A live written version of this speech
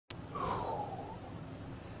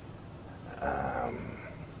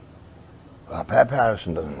Pat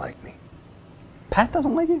Patterson doesn't like me. Pat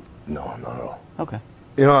doesn't like you? No, not at all. Okay.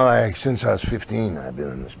 You know, like, since I was 15, I've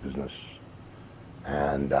been in this business.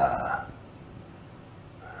 And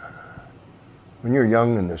when you're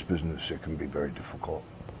young in this business, it can be very difficult.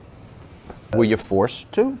 Were you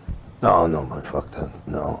forced to? No, man, fuck that.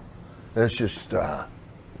 No. It's just, it's a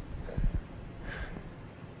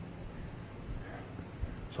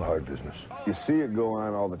hard business. You see it go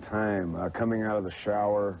on all the time, coming out of the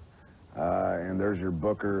shower, and there's your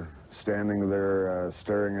booker standing there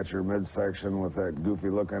staring at your midsection with that goofy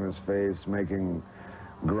look on his face, making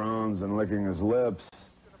groans and licking his lips.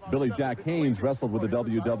 Billy Jack Haynes wrestled with the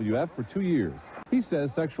WWF for 2 years. He says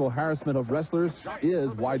sexual harassment of wrestlers is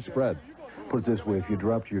widespread. Put it this way, if you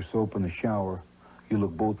dropped your soap in the shower, you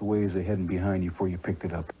look both ways, ahead and behind you, before you picked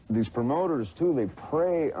it up. These promoters, too, they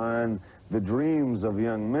prey on the dreams of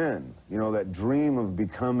young men. You know, that dream of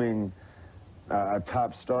becoming a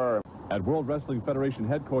top star. At World Wrestling Federation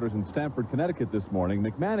headquarters in Stamford, Connecticut this morning,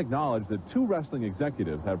 McMahon acknowledged that 2 wrestling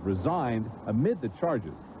executives have resigned amid the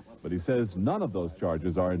charges. But he says none of those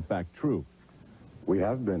charges are in fact true. We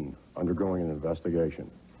have been undergoing an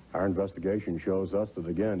investigation. Our investigation shows us that,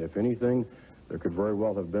 again, if anything, there could very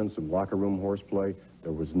well have been some locker room horseplay.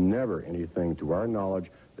 There was never anything, to our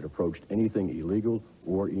knowledge, that approached anything illegal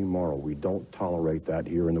or immoral. We don't tolerate that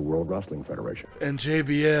here in the World Wrestling Federation. And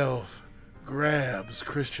JBL grabs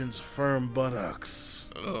Christian's firm buttocks.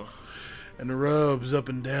 Ugh. And rubs up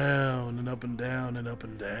and down and up and down and up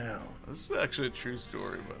and down. This is actually a true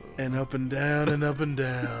story, by the way. And up and down and up and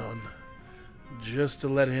down. Just to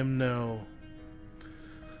let him know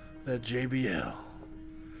that JBL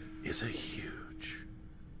is a huge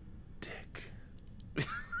dick.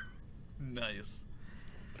 Nice.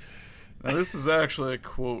 Now, this is actually a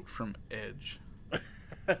quote from Edge.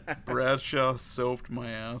 Bradshaw soaped my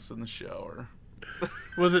ass in the shower.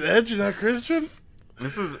 Was it Edge, not Christian?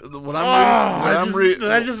 This is what I'm reading.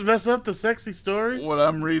 Did I just mess up the sexy story? What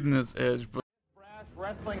I'm reading is Edge. But brash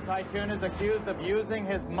wrestling tycoon is accused of using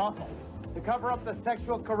his muscle to cover up the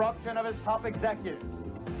sexual corruption of his top executives,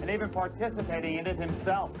 and even participating in it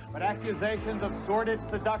himself. But accusations of sordid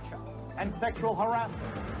seduction and sexual harassment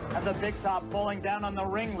have the big top pulling down on the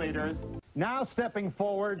ringleaders. Now stepping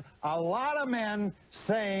forward, a lot of men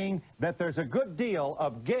saying that there's a good deal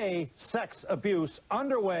of gay sex abuse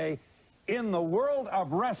underway in the world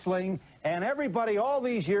of wrestling, and everybody all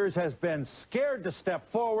these years has been scared to step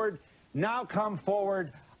forward. Now come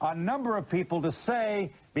forward a number of people to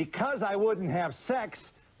say, because I wouldn't have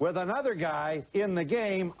sex with another guy in the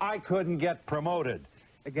game, I couldn't get promoted.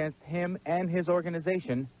 Against him and his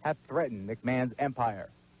organization have threatened McMahon's empire.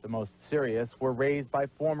 The most serious were raised by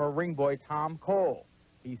former Ringboy Tom Cole.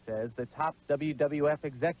 He says the top WWF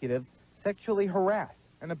executive sexually harassed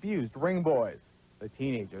and abused Ringboys, the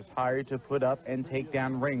teenagers hired to put up and take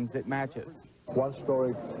down rings at matches. One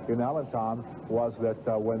story in Allentown was that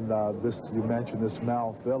when you mentioned this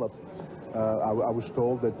Mel Phillips, I was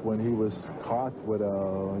told that when he was caught with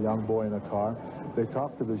a young boy in a car, they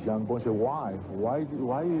talked to this young boy and said, why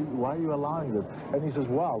are you allowing this? And he says,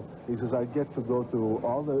 well, he says, I get to go to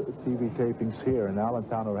all the TV tapings here in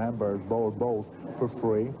Allentown or Hamburg, both for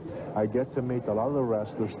free. I get to meet a lot of the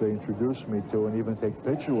wrestlers they introduced me to and even take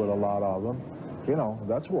pictures with a lot of them. You know,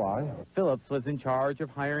 that's why. Phillips was in charge of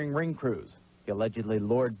hiring ring crews. He allegedly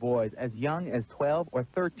lured boys as young as 12 or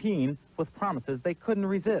 13 with promises they couldn't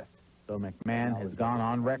resist. Though McMahon has gone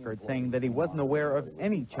on record saying that he wasn't aware of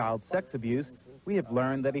any child sex abuse, we have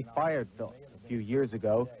learned that he fired Phillips a few years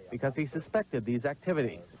ago because he suspected these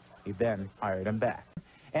activities. He then hired him back.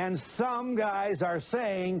 And some guys are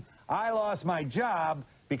saying, I lost my job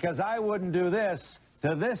because I wouldn't do this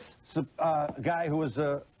to this guy who was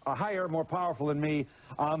a higher, more powerful than me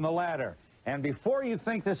on the ladder. And before you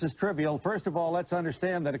think this is trivial, first of all, let's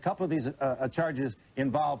understand that a couple of these charges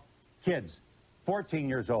involve kids, 14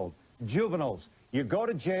 years old, juveniles. You go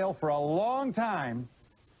to jail for a long time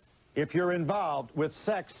if you're involved with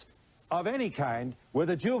sex of any kind with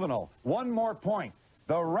a juvenile. One more point.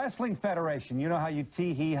 The Wrestling Federation, you know how you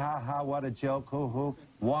tee-hee, ha-ha, what a joke, hoo-hoo,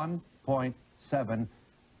 $1.7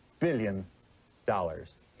 billion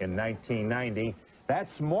in 1990.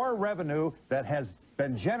 That's more revenue that has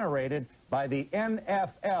been generated by the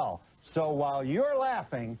NFL. So while you're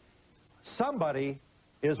laughing, somebody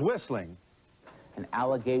is whistling. And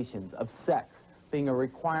allegations of sex being a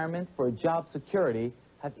requirement for job security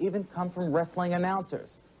have even come from wrestling announcers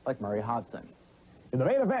like Murray Hodson. In the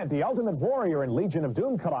main event, the Ultimate Warrior and Legion of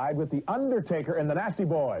Doom collide with the Undertaker and the Nasty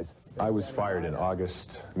Boys. I was fired in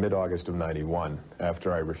mid-August of '91,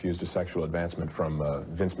 after I refused a sexual advancement from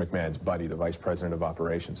Vince McMahon's buddy, the Vice President of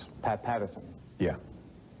Operations. Pat Patterson. Yeah.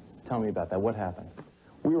 Tell me about that. What happened?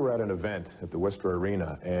 We were at an event at the Worcester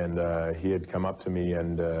Arena, and he had come up to me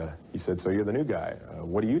and he said, "So you're the new guy.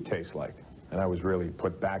 What do you taste like?" And I was really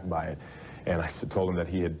put back by it. And I told him that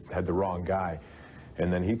he had the wrong guy.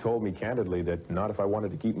 And then he told me candidly that not if I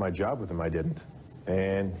wanted to keep my job with him, I didn't.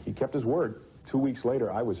 And he kept his word. 2 weeks later,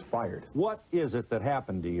 I was fired. What is it that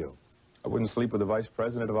happened to you? I wouldn't sleep with the vice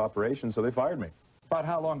president of operations, so they fired me. About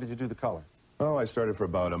how long did you do the color? Oh, I started for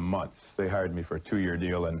about a month. They hired me for a 2-year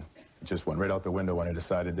deal, and it just went right out the window when I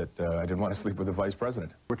decided that I didn't want to sleep with the vice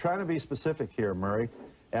president. We're trying to be specific here, Murray,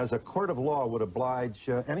 as a court of law would oblige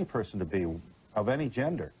any person to be of any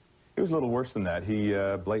gender. It was a little worse than that. He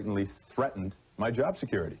blatantly threatened my job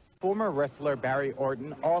security. Former wrestler Barry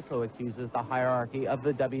Orton also accuses the hierarchy of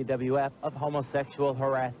the WWF of homosexual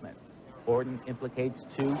harassment. Orton implicates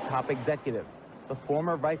 2 top executives, the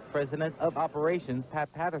former vice president of operations,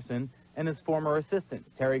 Pat Patterson, and his former assistant,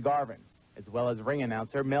 Terry Garvin, as well as ring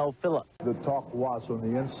announcer Mel Phillips. The talk was on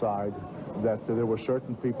the inside that there were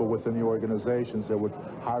certain people within the organizations that were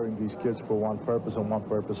hiring these kids for one purpose and one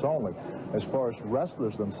purpose only. As far as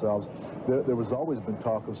wrestlers themselves, there was always been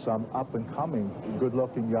talk of some up-and-coming,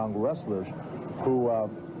 good-looking young wrestlers who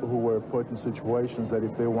were put in situations that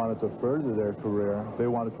if they wanted to further their career, if they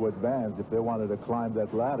wanted to advance, if they wanted to climb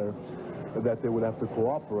that ladder, that they would have to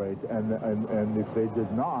cooperate. And if they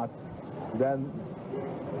did not, then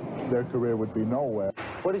their career would be nowhere.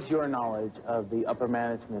 What is your knowledge of the upper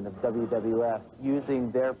management of WWF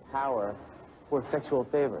using their power for sexual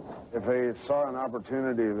favors? If they saw an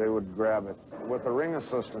opportunity, they would grab it. With the ring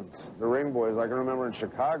assistants, the ring boys, I can remember in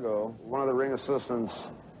Chicago, one of the ring assistants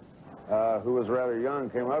who was rather young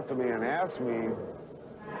came up to me and asked me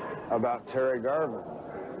about Terry Garvin,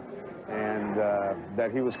 and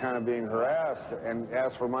that he was kind of being harassed, and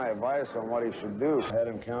asked for my advice on what he should do. I had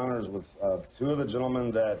encounters with 2 of the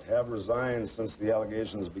gentlemen that have resigned since the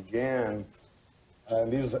allegations began.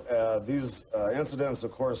 And these incidents,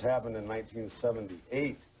 of course, happened in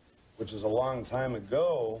 1978, which is a long time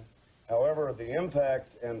ago. However, the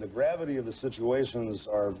impact and the gravity of the situations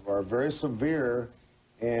are very severe.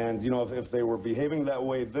 And, you know, if they were behaving that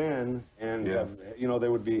way then, and, you know, they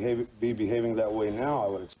would be behaving that way now, I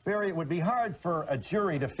would expect. Barry, it would be hard for a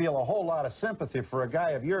jury to feel a whole lot of sympathy for a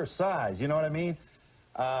guy of your size, you know what I mean?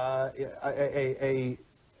 A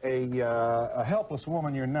helpless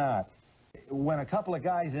woman you're not. When a couple of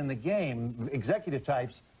guys in the game, executive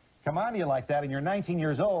types, come on to you like that and you're 19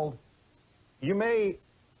 years old, you may,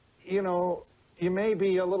 you know, you may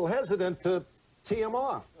be a little hesitant to tee them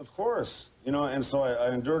off. Of course. You know, and so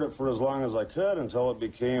I endured it for as long as I could until it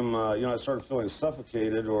became, you know, I started feeling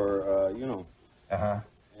suffocated or, you know,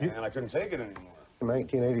 and I couldn't take it anymore. In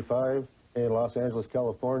 1985 in Los Angeles,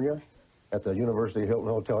 California, at the University Hilton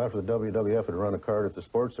Hotel after the WWF had run a card at the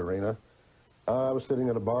sports arena. I was sitting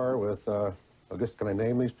at a bar with, I guess, can I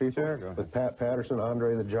name these people? Sure, go ahead. With Pat Patterson,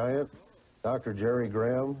 Andre the Giant, Dr. Jerry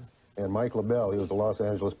Graham, and Mike LaBelle. He was the Los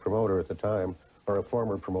Angeles promoter at the time, or a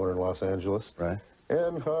former promoter in Los Angeles. Right.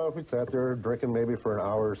 And we sat there drinking maybe for an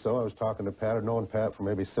hour or so. I was talking to Pat. I'd known Pat for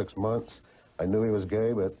maybe 6 months. I knew he was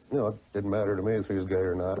gay, but, you know, it didn't matter to me if he was gay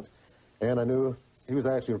or not. And I knew he was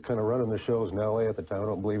actually kind of running the shows in L.A. at the time. I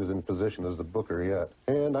don't believe he was in position as the booker yet.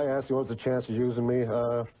 And I asked him what was the chance of using me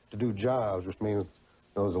to do jobs, which means,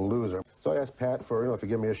 you know, as a loser. So I asked Pat for, you know, to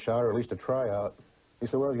give me a shot or at least a tryout. He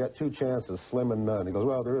said, well, you got 2 chances, slim and none. He goes,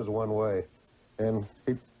 well, there is one way. And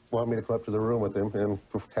he wanted me to come up to the room with him and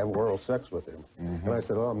have oral sex with him. And I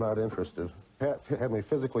said, well, I'm not interested. Pat had me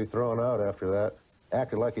physically thrown out after that,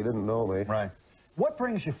 acted like he didn't know me. Right. What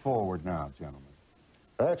brings you forward now, gentlemen?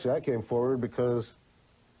 Actually, I came forward because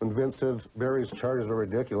when Vince said Barry's charges were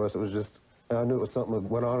ridiculous, it was just, I knew it was something that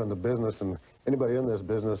went on in the business, and anybody in this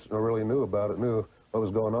business really knew about it, knew what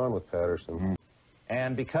was going on with Patterson.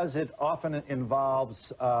 And because it often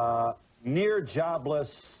involves near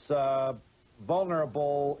jobless,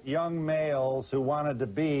 vulnerable young males who wanted to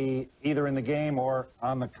be either in the game or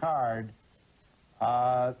on the card,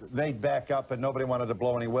 they'd back up and nobody wanted to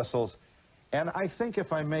blow any whistles. And I think,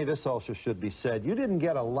 if I may, this also should be said, you didn't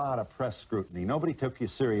get a lot of press scrutiny. Nobody took you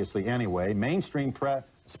seriously anyway. Mainstream press,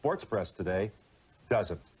 sports press today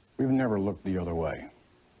doesn't. We've never looked the other way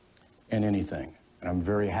in anything. And I'm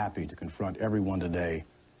very happy to confront everyone today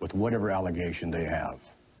with whatever allegation they have.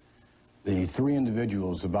 The 3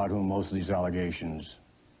 individuals about whom most of these allegations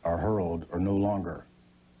are hurled are no longer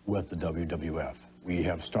with the WWF. We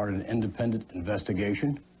have started an independent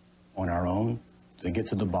investigation on our own to get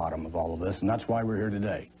to the bottom of all of this, and that's why we're here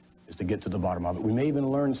today, is to get to the bottom of it. We may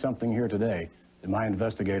even learn something here today that my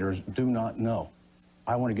investigators do not know.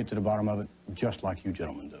 I want to get to the bottom of it just like you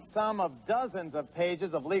gentlemen do. Some of dozens of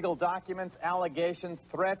pages of legal documents, allegations,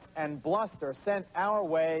 threats, and bluster sent our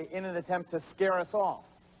way in an attempt to scare us all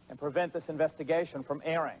and prevent this investigation from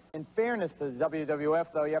airing. In fairness to the WWF,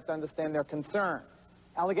 though, you have to understand their concern.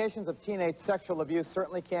 Allegations of teenage sexual abuse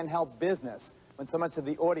certainly can't help business when so much of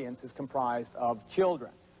the audience is comprised of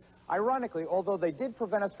children. Ironically, although they did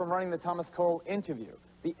prevent us from running the Thomas Cole interview,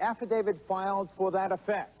 the affidavit filed for that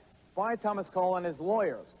effect by Thomas Cole and his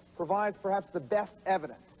lawyers provides perhaps the best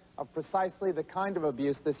evidence of precisely the kind of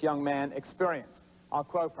abuse this young man experienced. I'll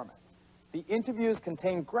quote from it. The interviews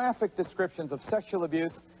contain graphic descriptions of sexual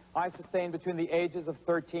abuse I sustained between the ages of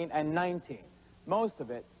 13 and 19, most of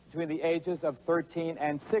it between the ages of 13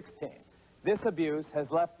 and 16. This abuse has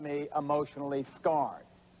left me emotionally scarred.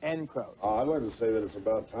 End quote. I'd like to say that it's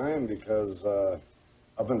about time because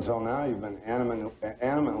up until now you've been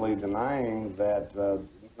animately denying that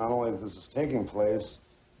not only that this is taking place,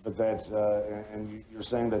 but that, and you're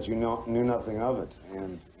saying that you knew nothing of it.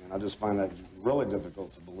 And I just find that really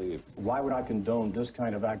difficult to believe. Why would I condone this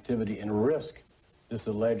kind of activity and risk this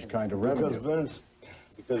alleged kind of revenue? Because, Vince,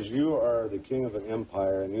 because you are the king of an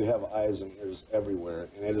empire and you have eyes and ears everywhere.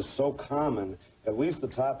 And it is so common, at least the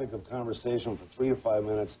topic of conversation for 3 to 5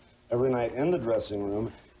 minutes every night in the dressing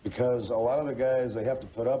room, because a lot of the guys, they have to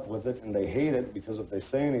put up with it and they hate it because if they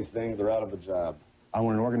say anything, they're out of a job. I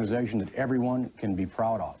want an organization that everyone can be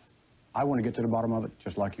proud of. I want to get to the bottom of it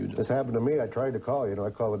just like you do. This happened to me. I tried to call. You know, I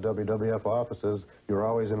called the WWF offices. You were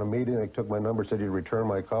always in a meeting. They took my number, said you'd return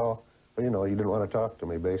my call. But, you know, you didn't want to talk to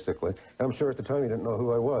me, basically. And I'm sure at the time you didn't know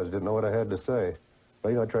who I was, didn't know what I had to say. But,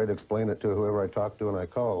 you know, I tried to explain it to whoever I talked to and I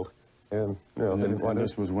called. And, you know, didn't want to...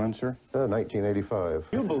 This was when, sir?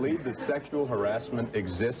 1985. Do you believe that sexual harassment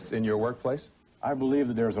exists in your workplace? I believe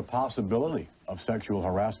that there's a possibility of sexual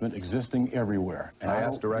harassment existing everywhere. And I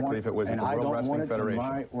asked directly if it was in the World Wrestling Federation. And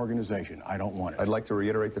I don't want it in my organization. I don't want it. I'd like to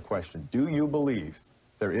reiterate the question. Do you believe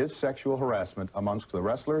there is sexual harassment amongst the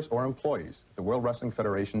wrestlers or employees at the World Wrestling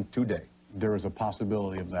Federation today? There is a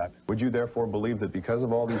possibility of that. Would you therefore believe that because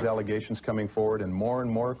of all these allegations coming forward and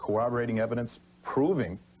more corroborating evidence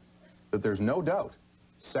proving that there's no doubt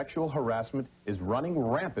sexual harassment is running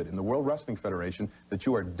rampant in the World Wrestling Federation, that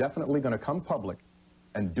you are definitely going to come public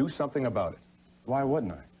and do something about it? Why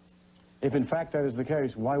wouldn't I? If in fact that is the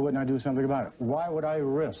case, why wouldn't I do something about it? Why would I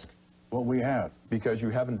risk what we have? Because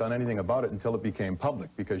you haven't done anything about it until it became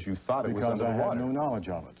public, because you thought it was under the water. Because I had no knowledge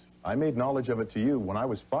of it. I made knowledge of it to you when I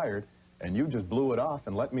was fired, and you just blew it off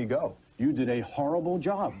and let me go. You did a horrible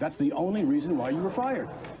job. That's the only reason why you were fired.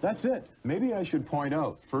 That's it. Maybe I should point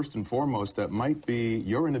out, first and foremost, that might be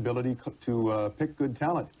your inability to pick good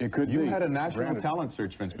talent. It could be. You had a national talent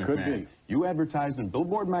search, Vince McMahon. Could be. You advertised in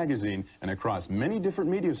Billboard magazine and across many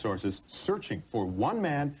different media sources searching for one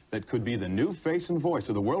man that could be the new face and voice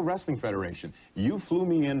of the World Wrestling Federation. You flew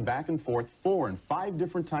me in back and forth 4 and 5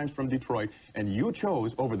 different times from Detroit, and you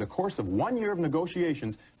chose over the course of 1 year of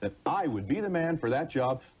negotiations that I would be the man for that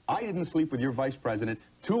job. I didn't sleep with your vice president.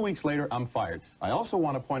 2 weeks later, I'm fired. I also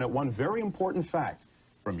want to point out one very important fact.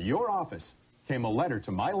 From your office came a letter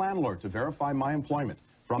to my landlord to verify my employment.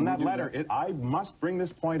 From that letter, I must bring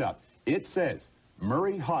this point up. It says,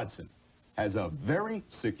 Murray Hodson has a very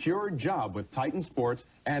secure job with Titan Sports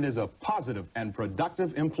and is a positive and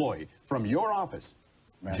productive employee. From your office.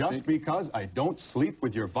 Just because I don't sleep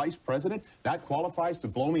with your vice president, that qualifies to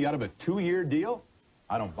blow me out of a 2-year deal?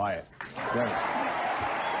 I don't buy it.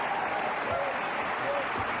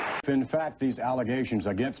 If in fact these allegations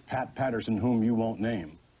against Pat Patterson, whom you won't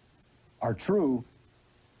name, are true,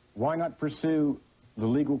 why not pursue the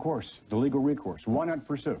legal course, the legal recourse? Why not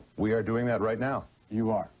pursue? We are doing that right now.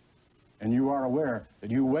 You are. And you are aware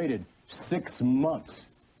that you waited 6 months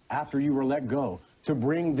after you were let go to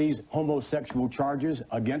bring these homosexual charges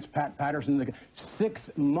against Pat Patterson.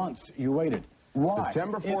 6 months you waited. Why?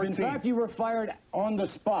 September 14th. If in fact you were fired on the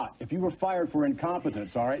spot, if you were fired for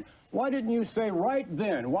incompetence, all right, why didn't you say right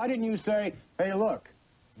then, why didn't you say, hey, look,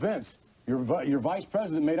 Vince, your vice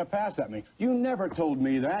president made a pass at me. You never told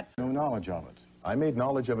me that. No knowledge of it. I made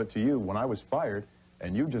knowledge of it to you when I was fired,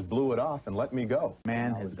 and you just blew it off and let me go.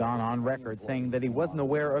 Man has gone on record saying that he wasn't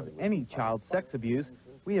aware of any child sex abuse.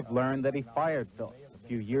 We have learned that he fired Phil a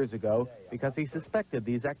few years ago because he suspected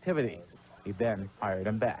these activities. He then hired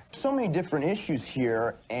him back. So many different issues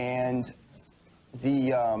here, and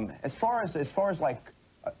the as far as like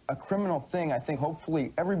a criminal thing, I think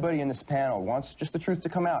hopefully everybody in this panel wants just the truth to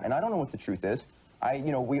come out, and I don't know what the truth is.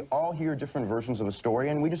 We all hear different versions of a story,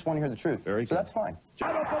 and we just want to hear the truth. So that's fine.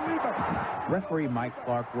 I don't believe it. Referee Mike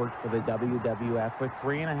Clark worked for the WWF for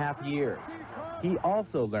 3.5 years. He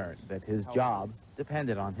also learned that his job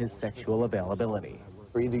depended on his sexual availability.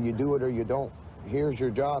 Either you do it or you don't. Here's your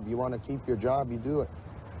job. You want to keep your job, you do it.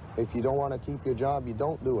 If you don't want to keep your job, you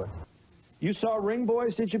don't do it. You saw ring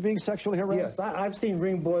boys, did you, being sexually harassed? Yes, I've seen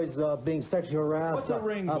ring boys being sexually harassed. What's a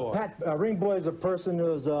ring boy? Ring boy is a person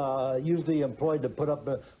who's usually employed to put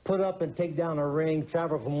up and take down a ring,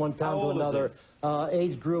 travel from one town to another.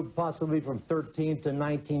 Age group possibly from 13 to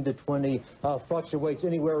 19 to 20, fluctuates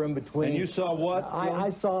anywhere in between. And you saw what? I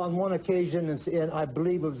saw on one occasion, I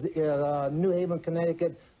believe it was New Haven,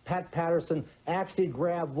 Connecticut, Pat Patterson actually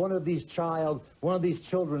grabbed one of these children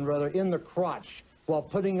in the crotch while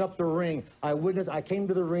putting up the ring. I came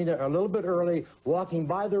to the arena a little bit early, walking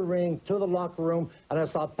by the ring to the locker room, and I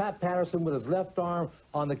saw Pat Patterson with his left arm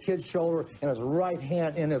on the kid's shoulder and his right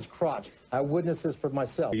hand in his crotch. I witnessed this for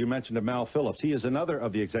myself. You mentioned Mel Phillips. He is another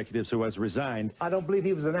of the executives who has resigned. I don't believe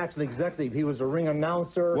he was an actual executive. He was a ring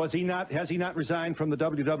announcer. Was he not? Has he not resigned from the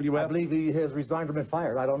WWF? I believe he has resigned or been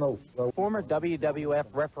fired. I don't know. Former WWF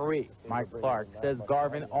referee Mike Clark says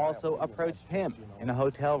Garvin also approached him in a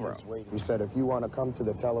hotel room. He said, if you want to come to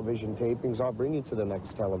the television tapings, I'll bring you to the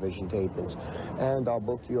next television tapings, and I'll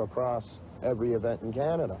book you across every event in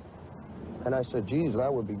Canada. And I said, geez,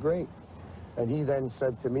 that would be great. And he then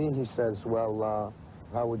said to me, he says, well,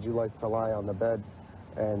 how would you like to lie on the bed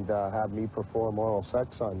and have me perform oral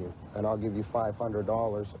sex on you? And I'll give you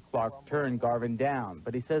 $500. Clark turned Garvin down,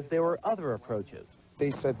 but he says there were other approaches.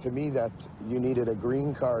 They said to me that you needed a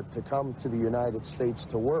green card to come to the United States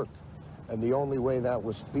to work. And the only way that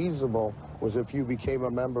was feasible was if you became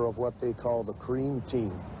a member of what they call the Cream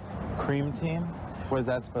Team. Cream Team? What is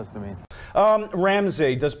that supposed to mean?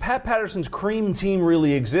 Ramsey, does Pat Patterson's Cream Team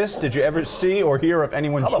really exist? Did you ever see or hear of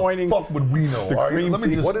anyone joining? How the fuck would we know? The Cream Let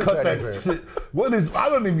me Team? just cut that shit. What is? I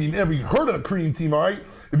don't even ever heard of the Cream Team. All right.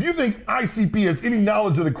 If you think ICP has any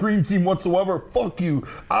knowledge of the Cream Team whatsoever, fuck you.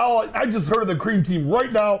 I just heard of the Cream Team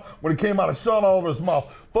right now when it came out of Sean Oliver's mouth.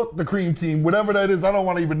 Fuck the Cream Team, whatever that is. I don't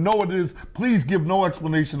want to even know what it is. Please give no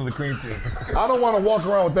explanation of the Cream Team. I don't want to walk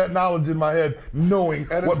around with that knowledge in my head, knowing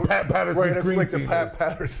what Pat Patterson's Cream Team is. Pat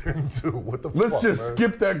Patterson too. What the fuck? Let's just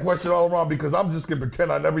skip that question all around because I'm just gonna pretend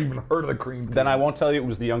I never even heard of the Cream Team. Then I won't tell you it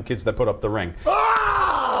was the young kids that put up the ring.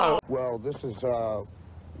 Ah! Well, this is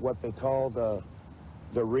what they call the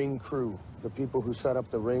ring crew, the people who set up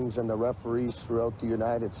the rings and the referees throughout the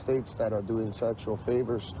United States that are doing sexual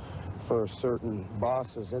favors for certain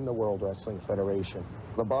bosses in the World Wrestling Federation.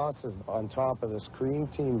 The bosses on top of this Cream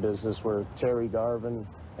Team business were Terry Garvin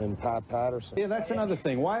and Pat Patterson. Yeah, that's another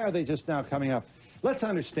thing. Why are they just now coming up? Let's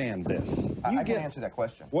understand this. I can answer that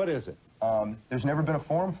question. What is it? There's never been a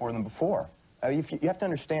forum for them before. You have to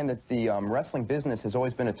understand that the wrestling business has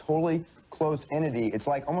always been a totally closed entity. It's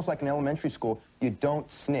like almost like an elementary school. You don't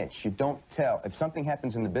snitch. You don't tell. If something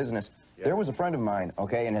happens in the business, there was a friend of mine,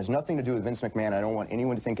 okay, and it has nothing to do with Vince McMahon. I don't want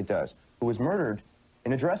anyone to think it does, who was murdered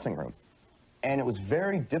in a dressing room. And it was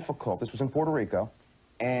very difficult. This was in Puerto Rico.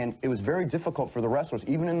 And it was very difficult for the wrestlers,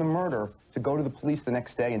 even in the murder, to go to the police the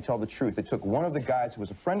next day and tell the truth. It took one of the guys who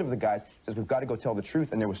was a friend of the guys, says, we've got to go tell the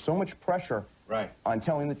truth. And there was so much pressure on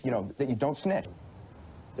telling that, you know, that you don't snitch.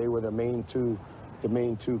 They were the main two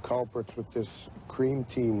culprits with this Cream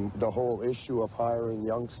Team, the whole issue of hiring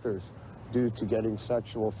youngsters due to getting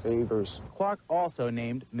sexual favors. Clark also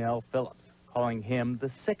named Mel Phillips, calling him the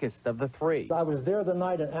sickest of the three. I was there the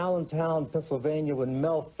night in Allentown, Pennsylvania, when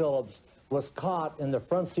Mel Phillips was caught in the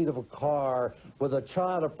front seat of a car with a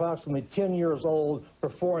child approximately 10 years old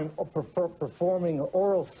performing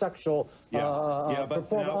oral sexual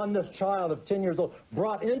on this child of 10 years old,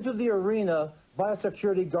 brought into the arena by a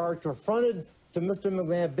security guard, confronted to Mr.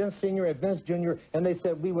 McMahon, Vince Sr. and Vince Jr., and they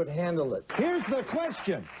said we would handle it. Here's the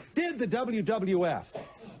question. Did the WWF,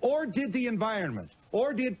 or did the environment,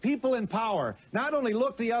 or did people in power not only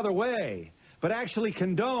look the other way, but actually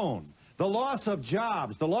condone the loss of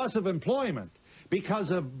jobs, the loss of employment,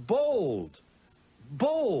 because of bold,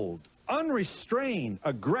 unrestrained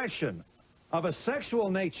aggression of a sexual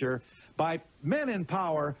nature by men in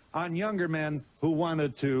power on younger men who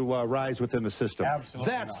wanted to rise within the system? Absolutely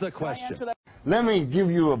That's not. the question. Let me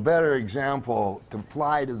give you a better example to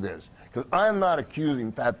apply to this, because I'm not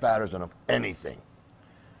accusing Pat Patterson of anything.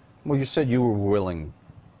 Well, you said you were willing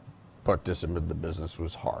participant. The business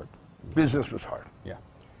was hard. Business was hard. Yeah.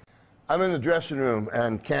 I'm in the dressing room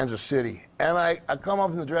in Kansas City, and I come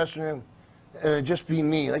up in the dressing room, and it just be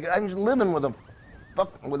me. Like I'm just living with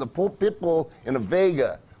a pit bull in a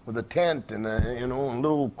Vega with a tent and a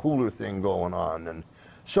little cooler thing going on. And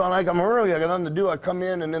so like I'm early, I got nothing to do. I come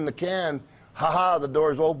in, and in the can, the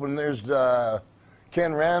door's open. There's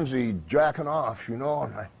Ken Ramsey jacking off, you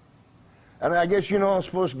know. And I guess it's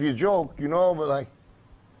supposed to be a joke, but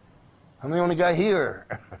I'm the only guy here.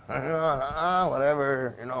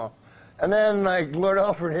 Whatever, you know. And then, like, Lord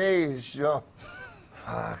Alfred Hayes, you know,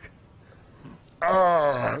 fuck.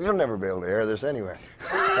 Oh, you'll never be able to air this anyway.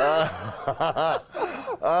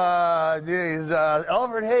 Geez,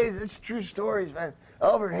 Alfred Hayes, it's true stories, man.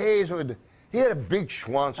 Alfred Hayes he had a big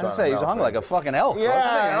schwanz on him. I'd say he's hung like a fucking elk.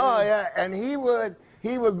 Yeah, oh yeah, and he would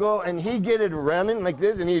go and he'd get it running like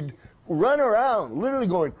this, and he'd run around, literally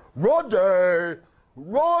going, Roder,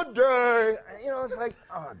 Roder. You know, it's like,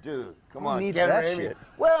 oh, dude, come on, needs get that her, shit?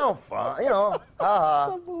 Well, fine, you know,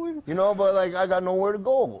 you know, but like I got nowhere to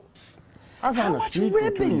go. How much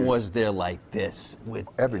ribbing was there like this? With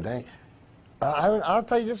every day? I'll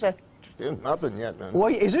tell you this. Nothing yet, man.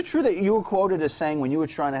 Well, is it true that you were quoted as saying when you were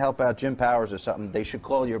trying to help out Jim Powers or something, they should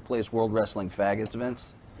call your place World Wrestling Faggots,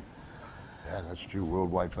 Vince? Yeah, that's true.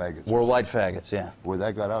 Worldwide Faggots. Worldwide Faggots, yeah. Boy,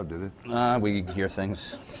 that got out, did it? We hear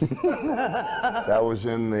things. That was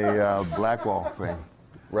in the Blackwall thing.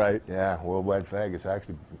 Right. Yeah, Worldwide Faggots,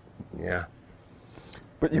 actually. Yeah.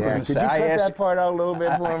 But you were could you cut that part out a little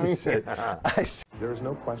bit for me? There's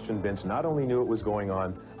no question Vince not only knew it was going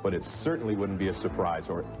on, but it certainly wouldn't be a surprise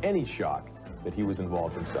or any shock that he was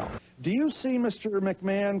involved himself. Do you see Mr.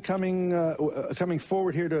 McMahon coming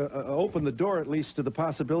forward here to open the door, at least, to the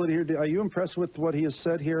possibility here? Are you impressed with what he has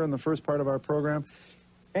said here in the first part of our program?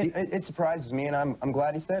 It surprises me, and I'm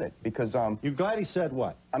glad he said it, because... You're glad he said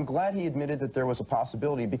what? I'm glad he admitted that there was a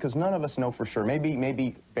possibility, because none of us know for sure.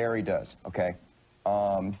 Maybe Barry does, okay?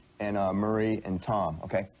 And Murray and Tom,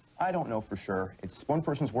 okay? I don't know for sure. It's one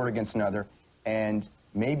person's word against another, and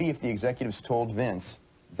maybe if the executives told Vince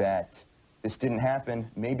that this didn't happen,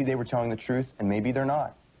 maybe they were telling the truth, and maybe they're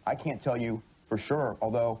not. I can't tell you for sure,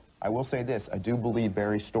 although I will say this, I do believe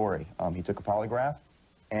Barry's story. He took a polygraph,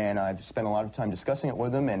 and I've spent a lot of time discussing it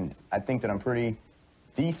with him, and I think that I'm pretty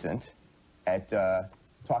decent at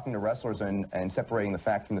talking to wrestlers and separating the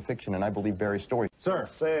fact from the fiction, and I believe Barry's story. Sir,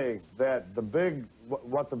 say that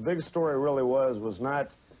what the big story really was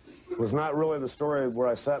not really the story where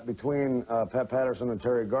I sat between Pat Patterson and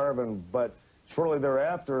Terry Garvin, but shortly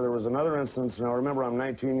thereafter there was another instance, and I remember I'm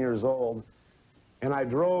 19 years old, and I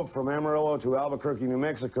drove from Amarillo to Albuquerque, New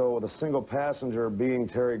Mexico with a single passenger being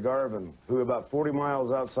Terry Garvin, who about 40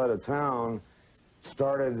 miles outside of town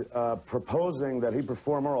started proposing that he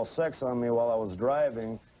perform oral sex on me while I was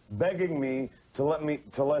driving, begging me to let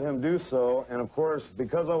him do so. And of course,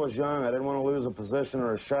 because I was young, I didn't want to lose a position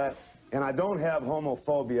or a shot. And I don't have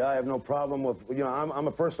homophobia. I have no problem with, you know, I'm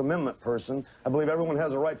a First Amendment person. I believe everyone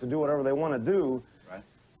has a right to do whatever they want to do. Right.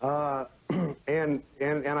 And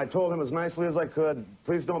I told him as nicely as I could,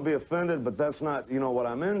 please don't be offended, but that's not, you know, what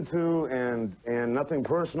I'm into, and nothing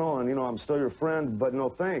personal, and, you know, I'm still your friend, but no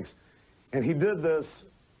thanks. And he did this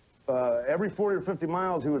every 40 or 50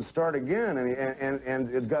 miles. He would start again, and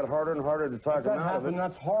it got harder and harder to talk him out of it.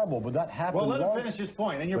 That's horrible, but that happened. Well, let him finish his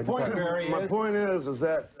point. And your point, Barry, my point is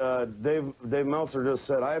that Dave Meltzer just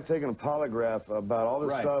said, I have taken a polygraph about all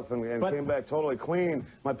this stuff and came back totally clean.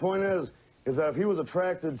 My point is that if he was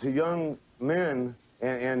attracted to young men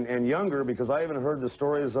and younger, because I even heard the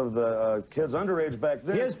stories of the kids underage back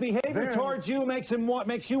then. His behavior towards you makes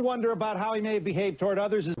you wonder about how he may behave toward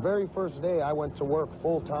others. The very first day I went to work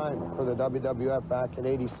full-time for the WWF back in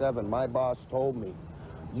 '87, my boss told me,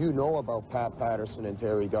 you know about Pat Patterson and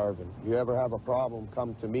Terry Garvin. You ever have a problem,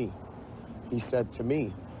 come to me. He said to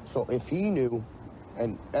me. So if he knew,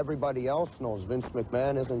 and everybody else knows, Vince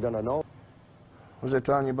McMahon isn't going to know. What was I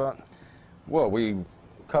telling you about? Well, we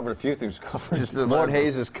covered a few things. Lord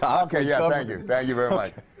Hayes' cock. Okay, yeah, thank you. Thank you very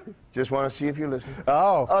much. Just want to see if you listen.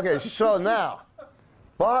 Oh. Okay, so now,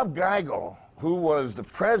 Bob Geigel, who was the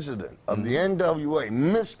president of the NWA,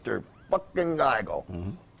 Mr. fucking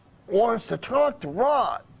Geigel, wants to talk to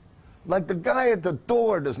Rod. Like the guy at the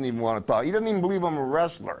door doesn't even want to talk. He doesn't even believe I'm a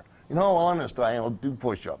wrestler. You know how honest I am. I'll do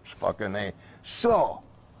push-ups, fucking A. So,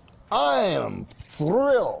 I am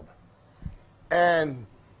thrilled. And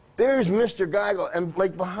there's Mr. Geigel, and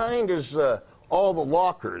like behind is all the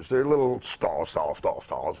lockers. They're little stalls,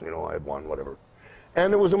 you know, I had one, whatever.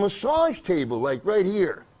 And there was a massage table, like right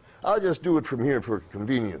here. I'll just do it from here for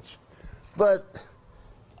convenience. But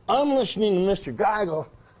I'm listening to Mr. Geigel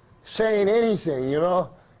saying anything, you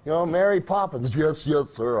know. You know, Mary Poppins, yes, yes,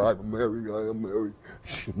 sir, I am Mary,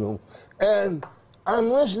 you know. And I'm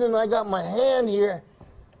listening, I got my hand here,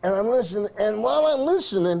 and I'm listening, and while I'm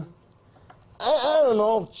listening, I don't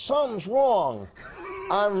know, something's wrong.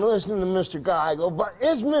 I'm listening to Mr. Geigel, but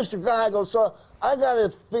it's Mr. Geigel, so I got to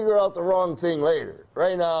figure out the wrong thing later.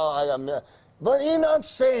 Right now, I got. But he's not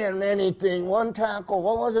saying anything. One tackle.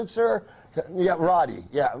 What was it, sir? Yeah, Roddy.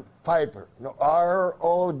 Yeah, Piper. No,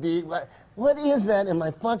 R-O-D. What is that in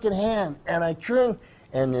my fucking hand? And I turn,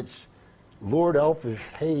 and it's Lord Alfred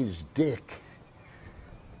Hayes' dick.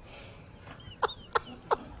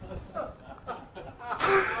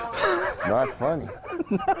 Not funny.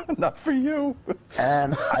 Not for you.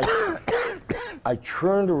 And I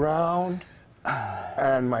turned around,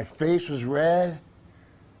 and my face was red,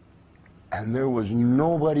 and there was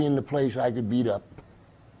nobody in the place I could beat up.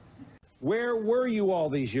 Where were you all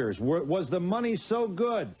these years? Was the money so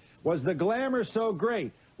good? Was the glamour so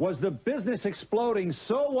great? Was the business exploding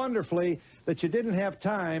so wonderfully that you didn't have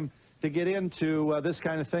time to get into this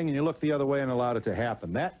kind of thing and you looked the other way and allowed it to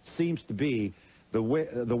happen? That seems to be the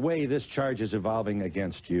way this charge is evolving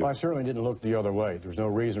against you. Well, I certainly didn't look the other way. There's no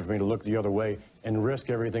reason for me to look the other way and risk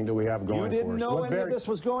everything that we have going for us. You didn't know any of this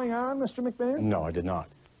was going on, Mr. McMahon? No, I did not.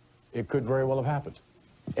 It could very well have happened.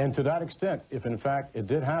 And to that extent, if in fact it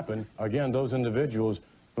did happen, again, those individuals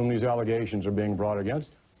whom these allegations are being brought against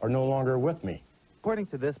are no longer with me. According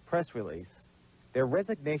to this press release, their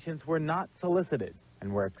resignations were not solicited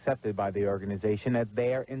and were accepted by the organization at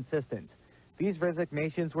their insistence. These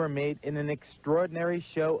resignations were made in an extraordinary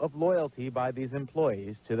show of loyalty by these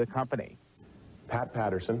employees to the company. Pat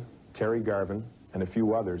Patterson, Terry Garvin, and a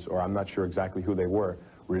few others, or I'm not sure exactly who they were,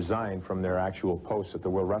 resigned from their actual posts at the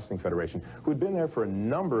World Wrestling Federation, who'd been there for a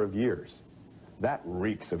number of years. That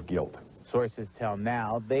reeks of guilt. Sources tell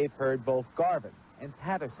now they've heard both Garvin and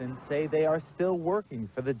Patterson say they are still working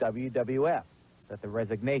for the WWF, that the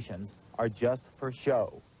resignations are just for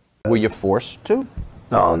show. Were you forced to?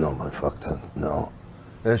 No, man, fuck that. No.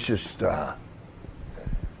 It's just, it's a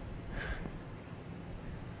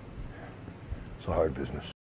hard business.